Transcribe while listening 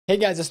Hey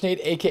guys, it's Nate,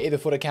 aka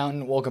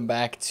TheFutAccountant. Welcome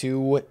back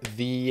to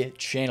the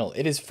channel.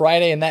 It is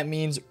Friday, and that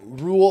means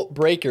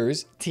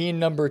Rulebreakers team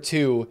number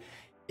 2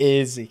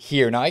 is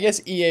here. Now, I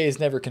guess EA has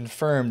never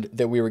confirmed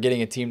that we were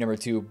getting a team number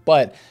 2,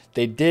 but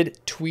they did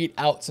tweet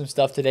out some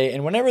stuff today.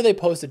 And whenever they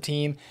post a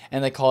team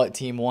and they call it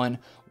Team 1,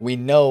 we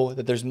know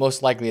that there's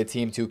most likely a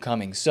Team 2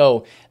 coming.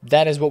 So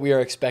that is what we are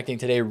expecting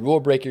today.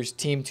 Rulebreakers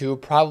Team 2,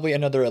 probably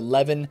another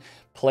 11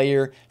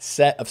 player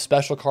set of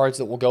special cards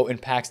that will go in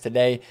packs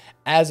today.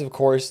 As of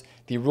course,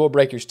 the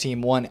Rulebreakers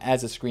Team 1,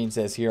 as the screen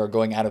says here, are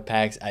going out of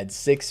packs at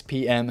 6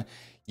 p.m.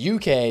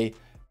 UK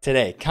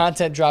today.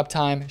 Content drop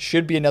time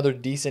should be another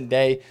decent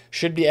day.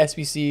 Should be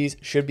SBCs,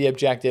 should be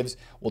objectives.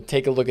 We'll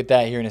take a look at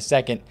that here in a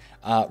second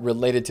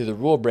related to the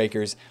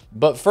Rulebreakers.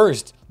 But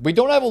first, we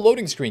don't have a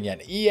loading screen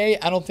yet. EA,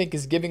 I don't think,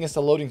 is giving us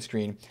a loading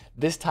screen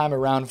this time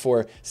around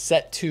for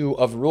set 2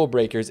 of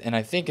Rulebreakers. And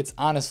I think it's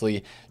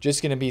honestly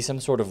just going to be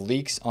some sort of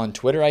leaks on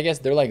Twitter, I guess.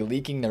 They're like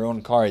leaking their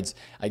own cards,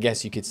 I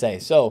guess you could say.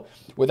 So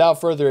without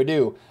further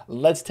ado,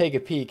 let's take a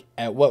peek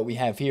at what we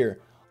have here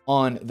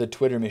on the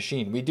Twitter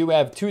machine. We do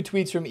have 2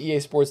 tweets from EA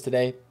Sports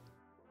today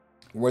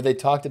where they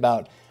talked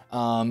about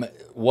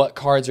what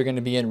cards are going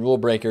to be in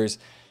Rulebreakers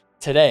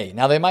today.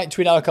 Now, they might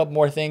tweet out a couple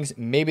more things.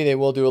 Maybe they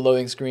will do a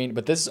loading screen,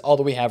 but this is all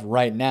that we have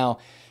right now.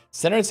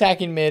 Center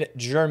attacking mid,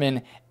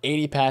 German,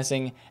 80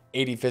 passing,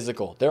 80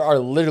 physical. There are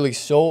literally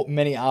so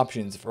many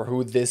options for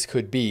who this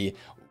could be.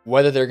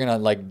 Whether they're gonna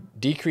like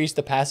decrease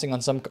the passing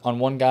on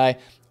one guy,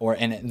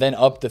 and then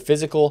up the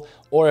physical,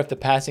 or if the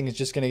passing is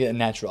just gonna get a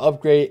natural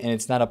upgrade, and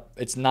it's not a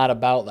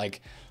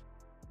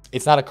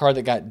card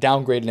that got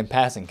downgraded in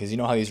passing, because you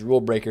know how these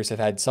Rulebreakers have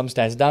had some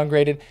stats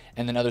downgraded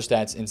and then other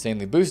stats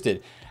insanely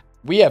boosted.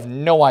 We have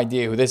no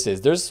idea who this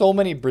is. There's so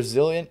many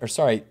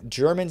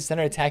German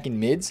center attacking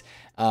mids.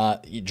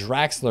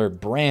 Draxler,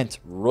 Brandt,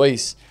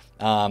 Royce,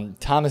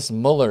 Thomas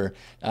Muller.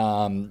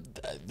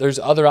 There's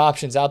other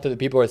options out there that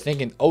people are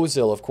thinking.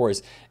 Ozil, of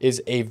course,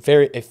 is a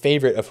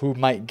favorite of who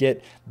might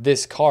get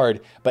this card.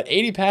 But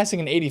 80 passing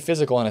and 80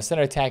 physical on a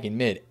center attacking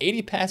mid.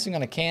 80 passing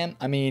on a cam,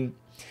 I mean,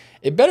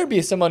 it better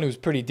be someone who's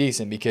pretty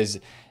decent, because,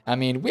 I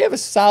mean, we have a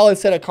solid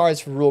set of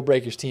cards for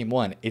Rulebreakers Team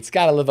 1. It's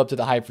got to live up to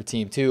the hype for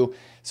Team 2.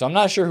 So I'm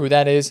not sure who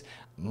that is.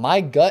 My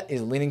gut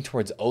is leaning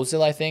towards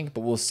Ozil, I think,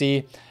 but we'll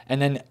see.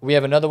 And then we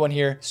have another one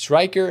here.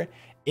 Striker,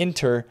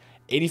 Inter,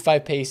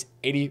 85 pace,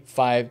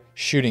 85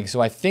 shooting.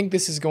 So I think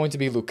this is going to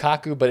be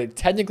Lukaku, but it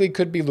technically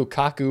could be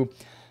Lukaku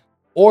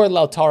or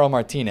Lautaro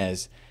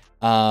Martinez.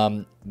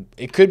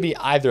 It could be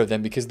either of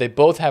them, because they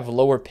both have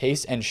lower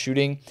pace and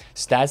shooting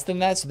stats than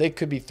that. So they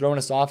could be throwing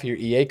us off here.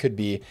 EA could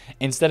be,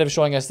 instead of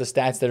showing us the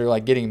stats that are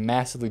like getting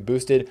massively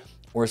boosted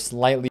or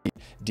slightly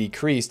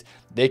decreased,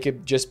 they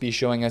could just be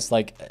showing us,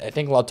 like, I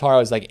think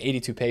Lautaro is like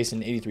 82 pace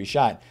and 83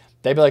 shot.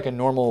 That'd be like a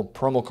normal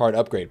promo card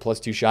upgrade, plus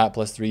 2 shot,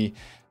 plus 3,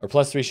 or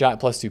plus 3 shot,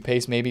 plus 2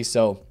 pace maybe.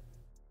 So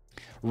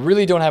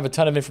really don't have a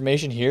ton of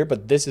information here,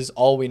 but this is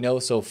all we know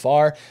so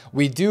far.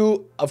 We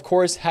do, of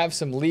course, have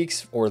some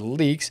leaks.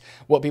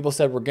 What people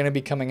said were going to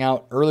be coming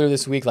out earlier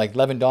this week, like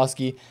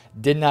Lewandowski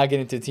did not get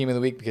into Team of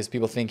the Week because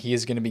people think he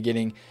is going to be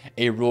getting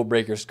a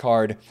Rulebreakers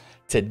card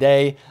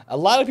today. A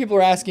lot of people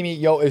are asking me,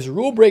 yo, is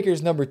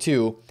Rulebreakers number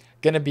 2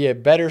 going to be a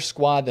better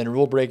squad than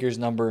Rulebreakers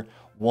number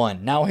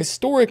 1? Now,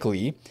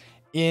 historically,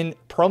 in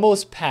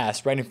promos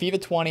past, right, in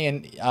FIFA 20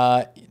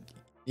 and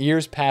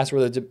years past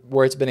where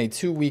it's been a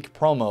 2-week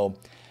promo,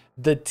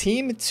 the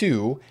Team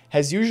 2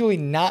 has usually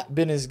not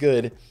been as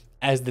good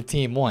as the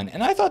Team 1.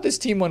 And I thought this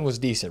Team 1 was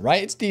decent,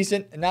 right? It's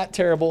decent, not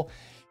terrible,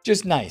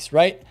 just nice,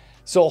 right?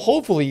 So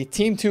hopefully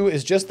Team 2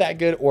 is just that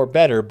good or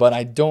better, but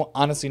I don't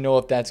honestly know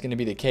if that's going to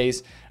be the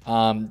case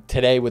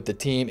today with the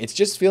team. It's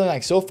just feeling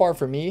like, so far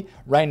for me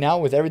right now,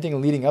 with everything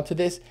leading up to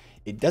this,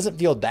 it doesn't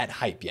feel that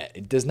hype yet.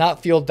 It does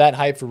not feel that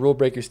hype for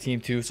Rulebreakers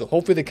Team 2, so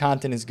hopefully the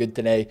content is good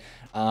today.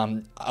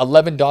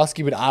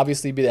 Lewandowski would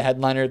obviously be the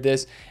headliner of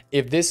this.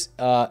 If this,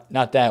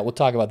 not that, we'll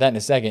talk about that in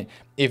a second.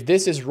 If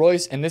this is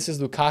Royce and this is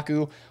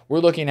Lukaku, we're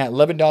looking at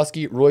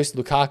Lewandowski, Royce,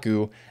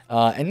 Lukaku,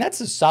 and that's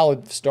a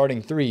solid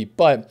starting 3,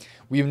 but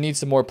we need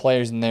some more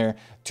players in there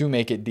to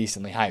make it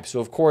decently hype. So,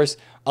 of course,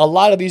 a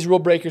lot of these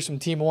Rulebreakers from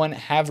Team 1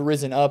 have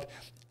risen up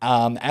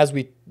as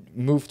we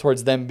move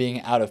towards them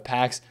being out of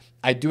packs.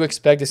 I do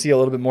expect to see a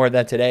little bit more of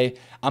that today.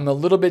 I'm a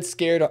little bit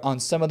scared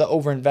on some of the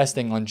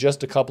overinvesting on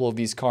just a couple of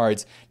these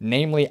cards,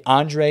 namely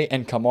Andre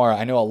and Kamara.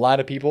 I know a lot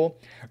of people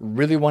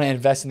really want to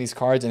invest in these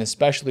cards, and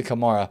especially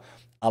Kamara.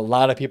 A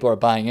lot of people are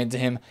buying into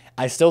him.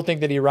 I still think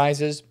that he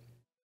rises,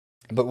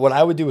 but what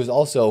I would do is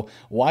also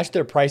watch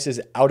their prices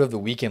out of the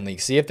weekend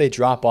league. See if they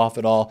drop off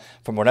at all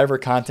from whatever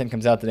content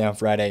comes out today on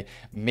Friday.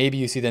 Maybe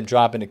you see them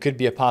drop, and it could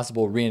be a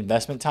possible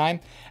reinvestment time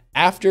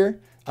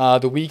after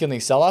the weekend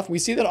league sell-off. We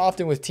see that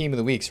often with Team of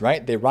the Weeks,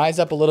 right? They rise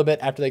up a little bit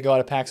after they go out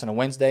of packs on a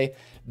Wednesday.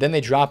 Then they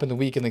drop in the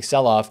weekend league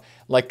sell-off.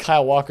 Like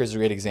Kyle Walker is a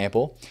great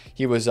example.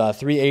 He was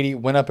 380,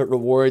 went up at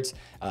rewards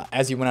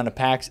as he went out of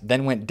packs,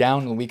 then went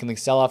down in the weekend league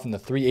sell-off in the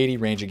 380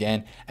 range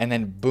again, and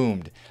then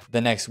boomed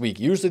the next week.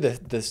 Usually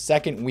the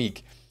second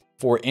week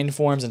for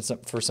informs and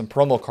for some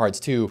promo cards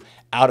too,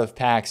 out of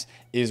packs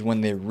is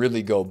when they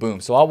really go boom.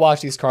 So I'll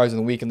watch these cards in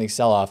the weekly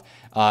sell-off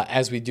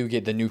as we do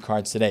get the new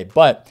cards today.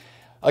 But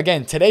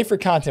again, today for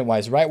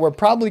content-wise, right, we're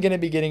probably going to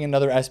be getting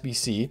another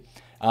SBC.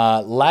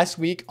 Last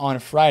week on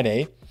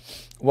Friday,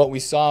 what we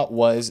saw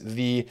was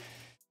we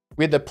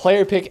had the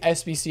player pick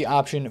SBC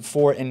option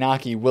for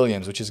Inaki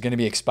Williams, which is going to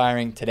be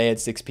expiring today at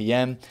 6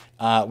 p.m.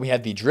 We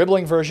had the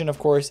dribbling version, of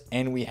course,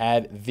 and we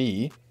had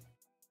the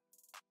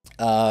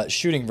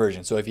shooting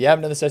version. So if you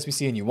haven't done this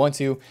SBC and you want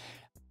to,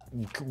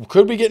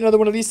 could we get another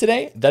one of these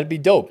today? That'd be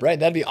dope, right?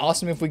 That'd be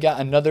awesome if we got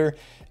another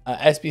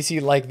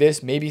SBC like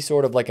this, maybe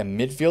sort of like a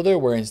midfielder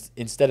where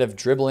instead of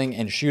dribbling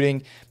and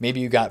shooting, maybe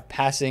you got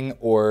passing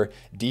or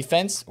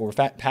defense, or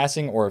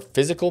passing or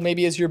physical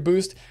maybe as your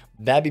boost.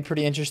 That'd be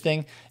pretty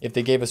interesting if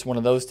they gave us one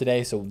of those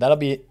today. So that'll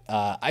be,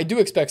 I do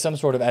expect some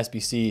sort of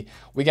SBC.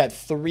 We got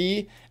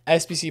 3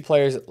 SBC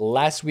players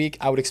last week.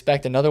 I would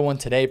expect another one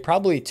today,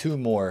 probably 2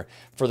 more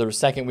for the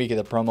second week of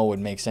the promo would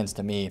make sense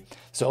to me.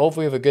 So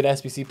hopefully we have a good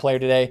SBC player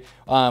today.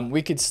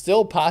 We could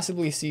still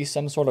possibly see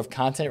some sort of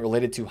content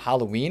related to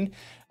Halloween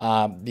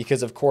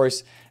because of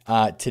course,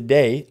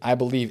 today I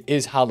believe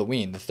is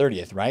Halloween, the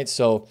 30th, right?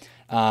 So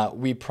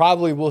we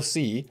probably will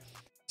see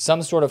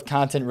some sort of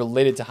content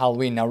related to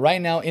Halloween. Now, right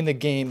now in the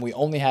game, we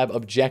only have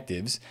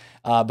objectives,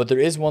 but there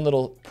is one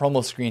little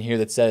promo screen here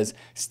that says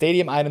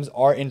stadium items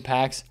are in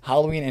packs,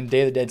 Halloween and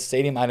Day of the Dead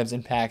stadium items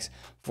in packs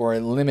for a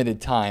limited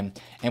time.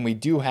 And we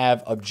do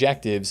have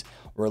objectives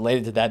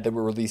related to that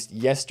were released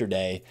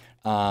yesterday.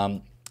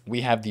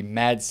 We have the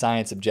Mad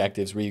Science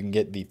objectives where you can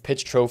get the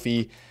pitch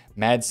trophy,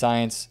 Mad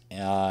Science,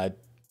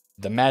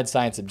 the Mad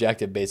Science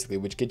objective basically,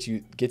 which gets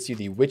you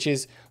the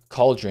Witch's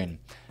Cauldron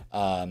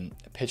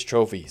pitch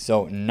trophy.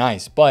 So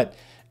nice. But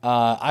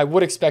I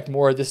would expect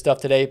more of this stuff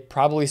today,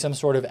 probably some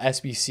sort of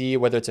SBC,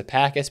 whether it's a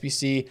pack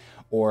SBC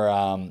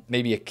or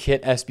maybe a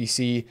kit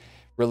SBC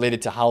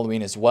related to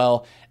Halloween as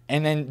well.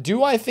 And then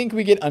do I think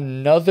we get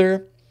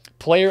another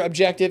player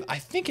objective? I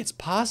think it's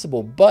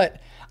possible,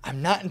 but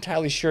I'm not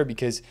entirely sure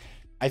because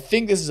I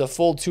think this is a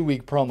full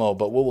 2-week promo,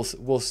 but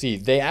we'll see.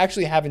 They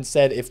actually haven't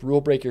said if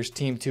Rulebreakers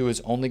Team 2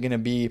 is only going to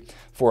be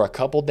for a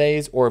couple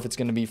days or if it's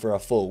going to be for a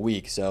full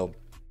week. So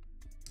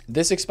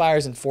this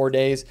expires in 4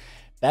 days.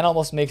 That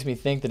almost makes me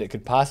think that it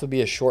could possibly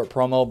be a short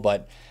promo,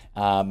 but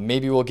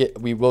maybe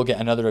we will get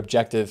another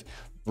objective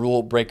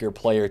rule breaker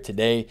player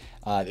today.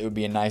 It would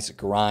be a nice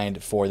grind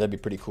that'd be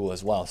pretty cool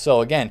as well.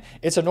 So again,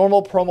 it's a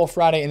normal promo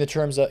Friday in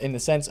the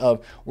sense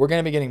of we're going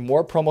to be getting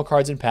more promo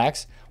cards and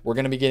packs. We're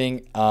going to be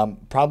getting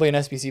probably an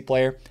SBC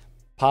player,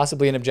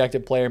 possibly an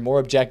objective player, more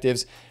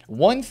objectives.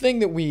 One thing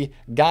that we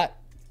got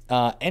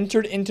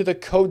entered into the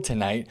code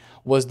tonight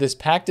was this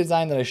pack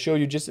design that I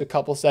showed you just a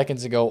couple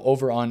seconds ago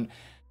over on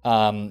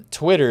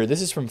Twitter.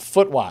 This is from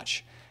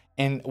Footwatch.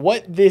 And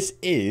what this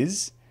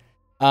is,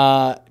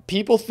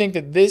 people think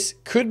that this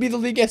could be the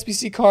League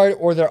SBC card,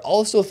 or they're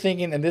also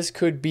thinking that this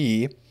could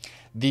be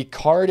the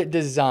card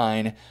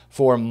design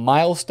for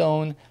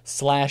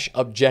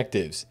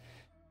milestone/objectives.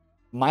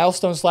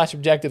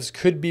 Milestone/objectives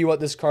could be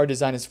what this card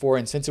design is for,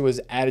 and since it was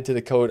added to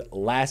the code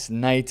last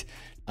night,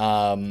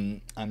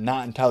 I'm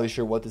not entirely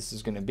sure what this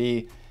is going to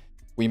be.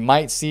 We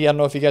might see, I don't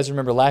know if you guys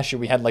remember last year,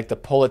 we had like the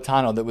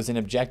Politano that was in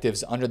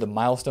objectives under the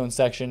milestone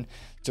section.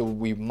 So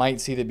we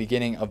might see the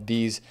beginning of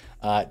these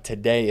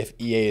today if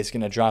EA is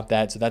going to drop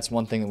that. So that's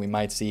one thing that we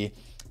might see.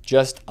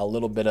 Just a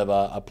little bit of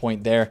a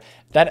point there.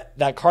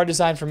 That card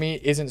design for me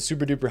isn't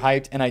super duper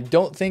hyped. And I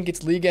don't think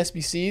it's League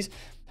SBCs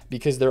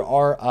because there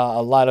are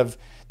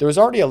there was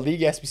already a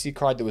League SBC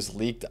card that was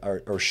leaked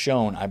or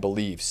shown, I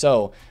believe.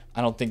 So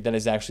I don't think that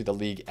is actually the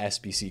League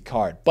SBC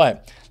card.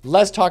 But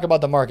let's talk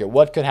about the market.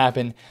 What could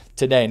happen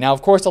today? Now,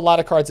 of course, a lot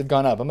of cards have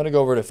gone up. I'm going to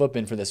go over to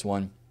Footbin for this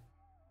one.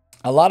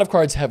 A lot of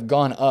cards have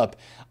gone up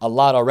a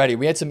lot already.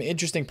 We had some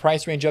interesting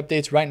price range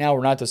updates. Right now,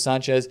 Renato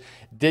Sanchez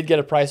did get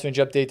a price range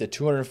update to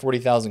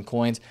 240,000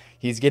 coins.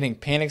 He's getting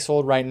panic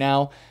sold right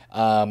now.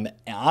 And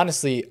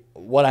honestly,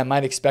 what I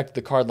might expect with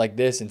a card like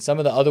this and some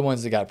of the other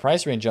ones that got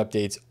price range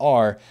updates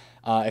are,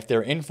 if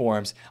they're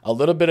informs, a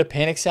little bit of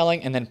panic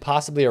selling and then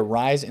possibly a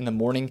rise in the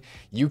morning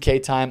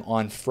UK time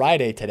on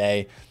Friday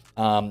today.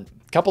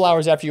 Couple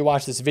hours after you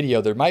watch this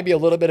video, there might be a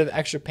little bit of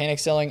extra panic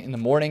selling in the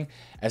morning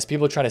as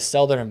people try to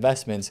sell their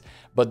investments.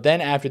 But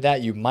then after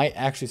that, you might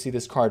actually see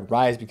this card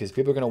rise because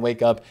people are going to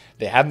wake up.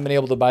 They haven't been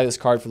able to buy this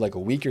card for like a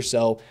week or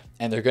so,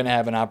 and they're going to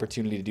have an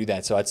opportunity to do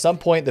that. So at some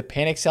point, the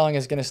panic selling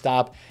is going to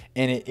stop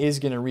and it is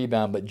going to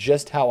rebound. But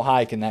just how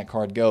high can that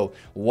card go?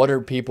 What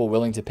are people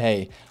willing to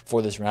pay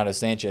for this Renato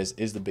Sanchez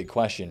is the big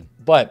question.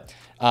 But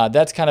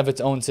that's kind of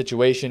its own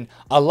situation.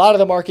 A lot of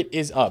the market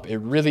is up. It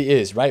really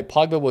is, right?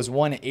 Pogba was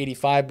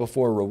 185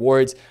 before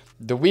rewards.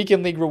 The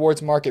weekend league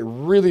rewards market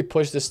really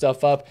pushed this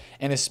stuff up,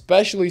 and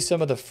especially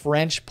some of the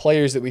French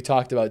players that we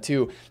talked about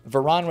too.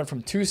 Varane went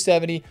from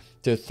 270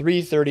 to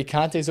 330.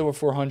 Kante's over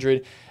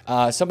 400.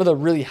 Some of the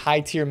really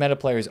high tier meta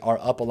players are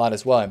up a lot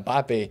as well.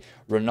 Mbappe,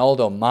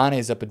 Ronaldo, Mane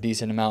is up a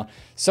decent amount.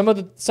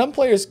 Some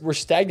players were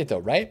stagnant though,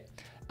 right?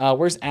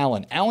 Where's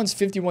Allen? Allen's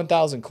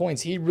 51,000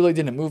 coins. He really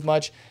didn't move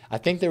much. I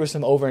think there was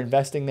some over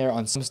investing there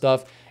on some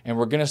stuff, and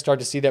we're going to start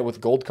to see that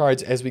with gold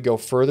cards as we go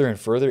further and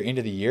further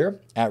into the year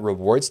at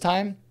rewards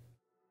time.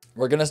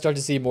 We're going to start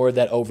to see more of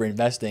that over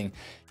investing.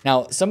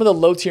 Now, some of the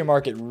low tier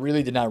market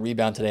really did not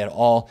rebound today at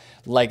all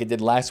like it did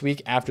last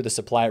week after the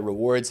supply at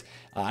rewards.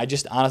 I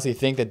just honestly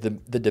think that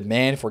the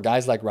demand for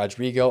guys like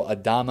Rodrigo,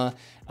 Adama,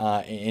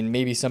 and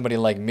maybe somebody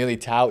like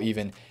Militao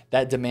even,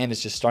 that demand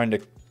is just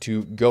starting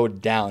to go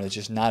down. It's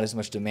just not as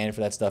much demand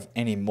for that stuff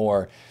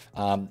anymore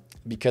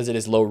because it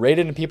is low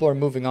rated and people are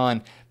moving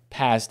on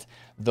past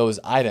those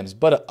items.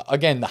 But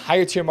again, the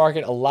higher tier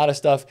market, a lot of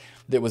stuff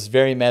that was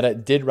very meta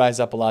did rise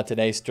up a lot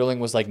today. Sterling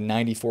was like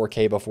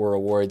 94K before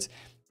rewards.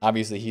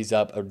 Obviously, he's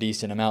up a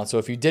decent amount. So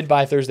if you did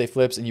buy Thursday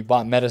flips and you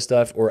bought meta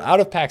stuff, or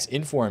out of packs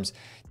informs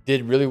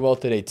did really well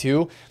today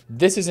too,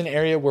 this is an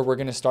area where we're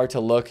going to start to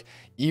look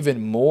even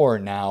more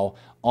now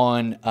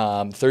on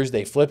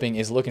Thursday flipping,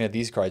 is looking at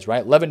these cards,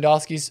 right?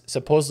 Lewandowski's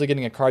supposedly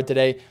getting a card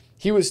today.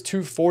 He was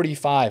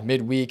 245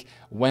 midweek,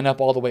 went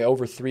up all the way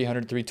over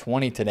 300,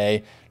 320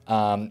 today.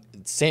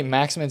 St.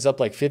 Maximin's up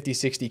like 50,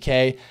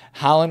 60K.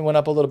 Haaland went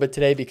up a little bit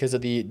today because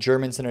of the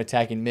German center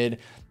attacking mid.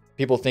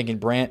 People thinking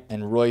Brandt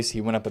and Royce,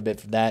 he went up a bit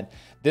for that.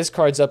 This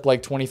card's up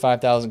like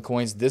 25,000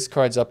 coins. This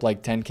card's up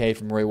like 10K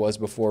from where he was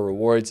before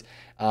rewards.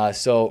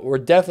 So we're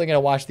definitely going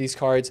to watch these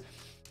cards.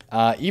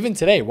 Even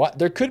today,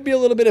 there could be a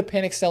little bit of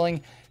panic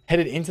selling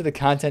headed into the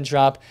content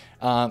drop.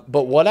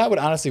 But what I would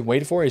honestly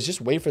wait for is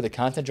just wait for the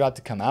content drop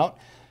to come out.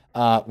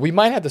 We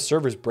might have the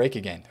servers break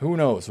again. Who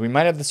knows? We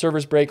might have the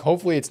servers break.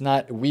 Hopefully it's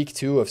not week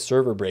 2 of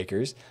server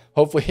breakers.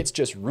 Hopefully it's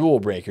just rule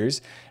breakers.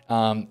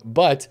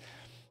 But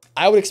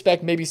I would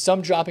expect maybe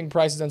some dropping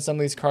prices on some of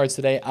these cards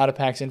today, out of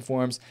packs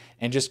informs,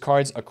 and just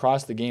cards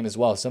across the game as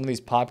well. Some of these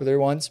popular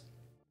ones,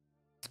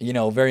 you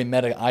know, very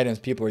meta items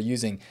people are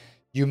using,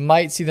 you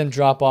might see them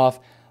drop off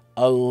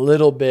a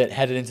little bit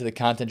headed into the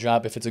content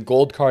drop. If it's a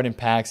gold card in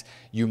packs,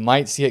 you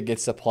might see it get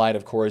supplied,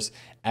 of course,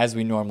 as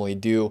we normally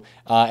do.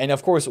 And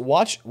of course,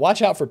 watch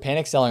out for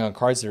panic selling on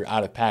cards that are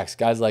out of packs.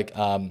 Guys like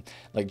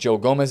Joe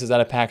Gomez is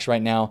out of packs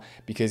right now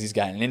because he's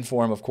got an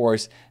inform, of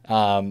course.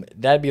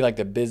 That'd be like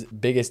the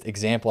biggest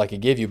example I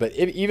could give you. But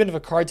even if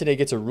a card today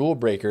gets a rule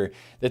breaker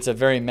that's a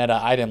very meta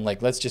item,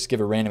 like let's just give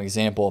a random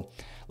example.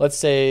 Let's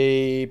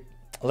say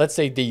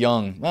De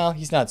Jong. Well,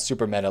 he's not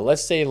super meta.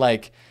 Let's say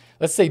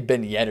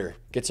Ben Yedder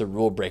gets a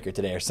rule breaker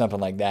today or something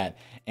like that,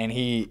 and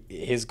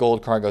his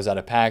gold card goes out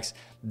of packs.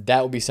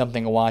 That would be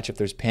something to watch if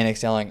there's panic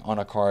selling on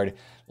a card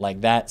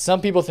like that.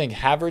 Some people think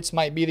Havertz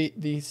might be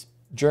the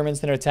German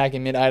center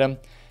attacking mid item.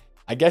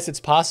 I guess it's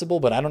possible,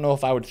 but I don't know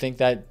if I would think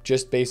that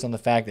just based on the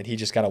fact that he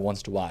just got a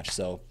ones to watch.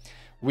 So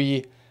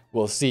we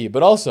will see.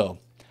 But also,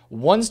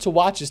 ones to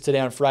watches today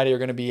on Friday are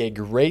going to be a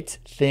great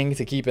thing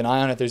to keep an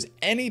eye on. If there's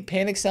any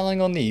panic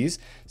selling on these,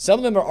 some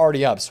of them are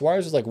already up.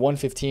 Suarez was like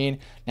 115,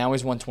 now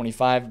he's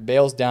 125.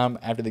 Bale's down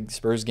after the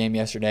Spurs game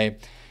yesterday.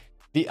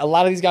 A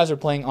lot of these guys are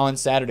playing on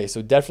Saturday,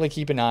 so definitely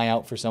keep an eye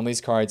out for some of these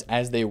cards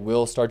as they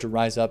will start to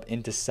rise up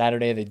into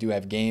Saturday. They do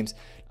have games.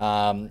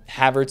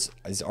 Havertz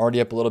is already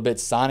up a little bit.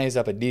 Sane is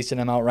up a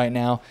decent amount right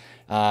now.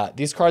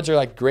 These cards are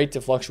like great to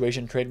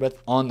fluctuation trade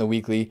with on the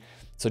weekly.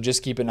 So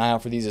just keep an eye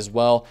out for these as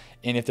well.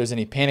 And if there's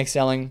any panic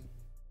selling,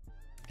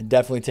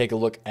 definitely take a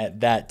look at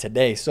that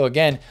today. So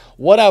again,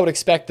 what I would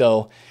expect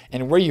though,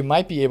 and where you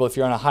might be able, if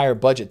you're on a higher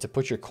budget, to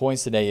put your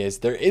coins today is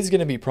there is going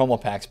to be promo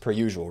packs per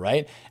usual,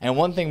 right? And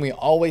one thing we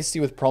always see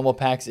with promo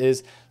packs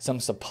is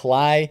some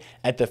supply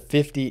at the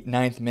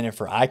 59th minute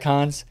for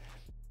icons.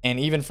 And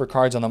even for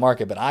cards on the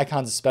market, but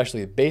icons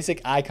especially,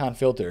 basic icon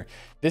filter.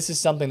 This is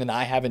something that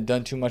I haven't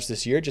done too much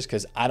this year just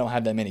because I don't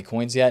have that many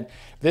coins yet.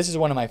 This is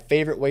one of my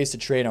favorite ways to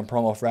trade on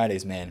Promo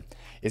Fridays, man,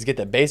 is get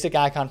the basic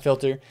icon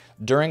filter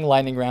during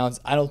lightning rounds.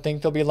 I don't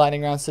think there'll be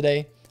lightning rounds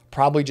today.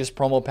 Probably just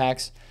promo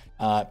packs.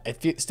 I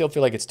still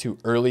feel like it's too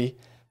early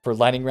for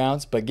lightning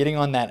rounds, but getting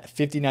on that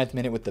 59th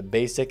minute with the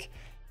basic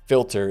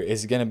filter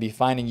is going to be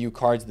finding you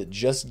cards that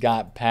just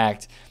got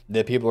packed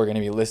that people are going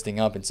to be listing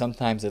up, and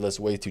sometimes they list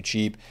way too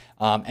cheap.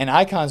 And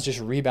icons just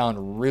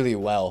rebound really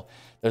well.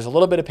 There's a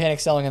little bit of panic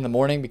selling in the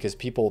morning because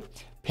people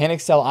panic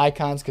sell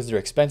icons because they're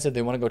expensive.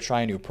 They want to go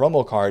try a new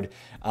promo card,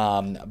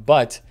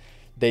 but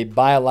they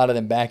buy a lot of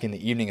them back in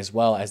the evening as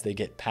well as they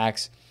get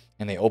packs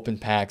and they open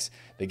packs.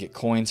 They get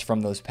coins from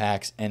those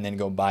packs and then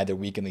go buy their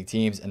weekly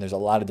teams. And there's a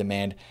lot of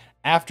demand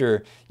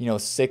after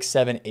 6,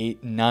 7,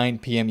 8, 9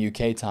 p.m.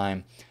 UK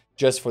time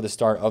just for the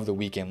start of the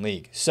weekend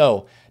league.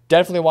 So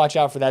definitely watch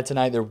out for that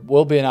tonight. There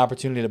will be an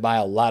opportunity to buy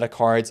a lot of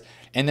cards.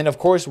 And then, of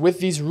course, with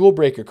these rule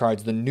breaker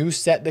cards, the new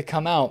set that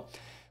come out,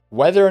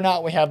 whether or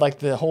not we have like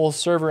the whole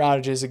server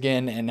outages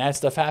again and that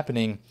stuff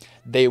happening,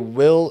 they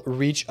will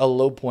reach a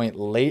low point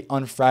late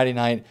on Friday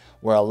night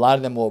where a lot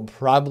of them will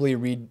probably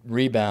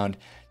rebound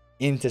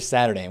into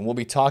Saturday. And we'll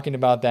be talking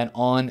about that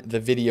on the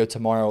video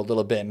tomorrow a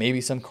little bit. Maybe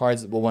some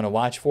cards that we'll want to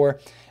watch for.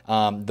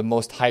 The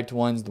most hyped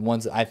ones, the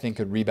ones that I think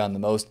could rebound the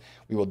most.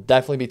 We will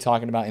definitely be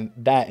talking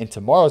about that in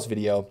tomorrow's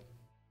video,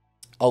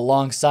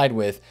 alongside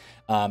with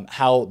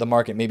how the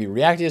market maybe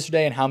reacted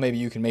yesterday and how maybe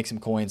you can make some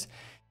coins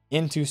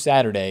into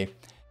Saturday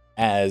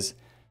as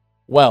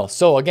well.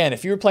 So again,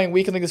 if you were playing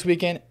Weekend League this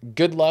weekend,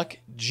 good luck.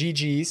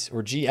 GG's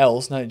or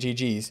GL's, not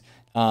GG's.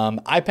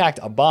 I packed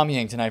a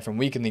Aubameyang tonight from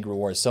Weekend League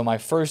rewards. So my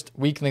first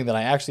Weekend League that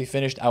I actually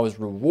finished, I was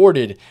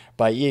rewarded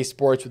by EA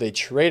Sports with a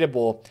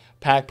tradable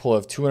pack pull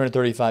of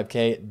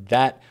 235K.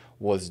 That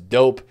was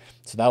dope.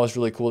 So that was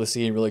really cool to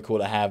see and really cool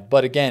to have.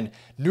 But again,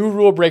 new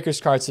Rule Breakers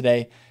cards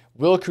today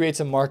will create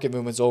some market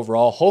movements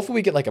overall. Hopefully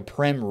we get like a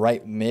Prem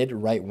right mid,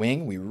 right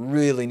wing. We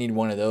really need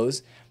one of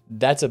those.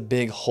 That's a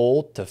big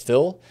hole to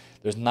fill.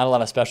 There's not a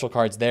lot of special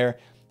cards there.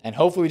 And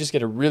hopefully we just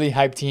get a really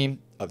hyped team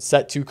of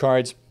set 2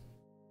 cards.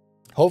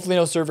 Hopefully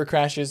no server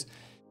crashes.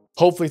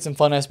 Hopefully some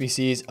fun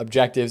SBCs,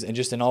 objectives, and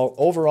just an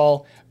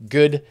overall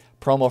good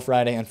promo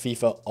Friday on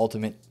FIFA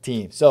Ultimate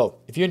Team. So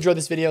if you enjoyed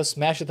this video,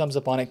 smash a thumbs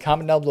up on it.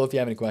 Comment down below if you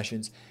have any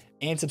questions.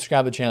 And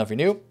subscribe to the channel if you're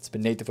new. It's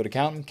been Nate, the Foot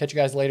Accountant. Catch you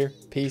guys later.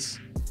 Peace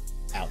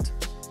out.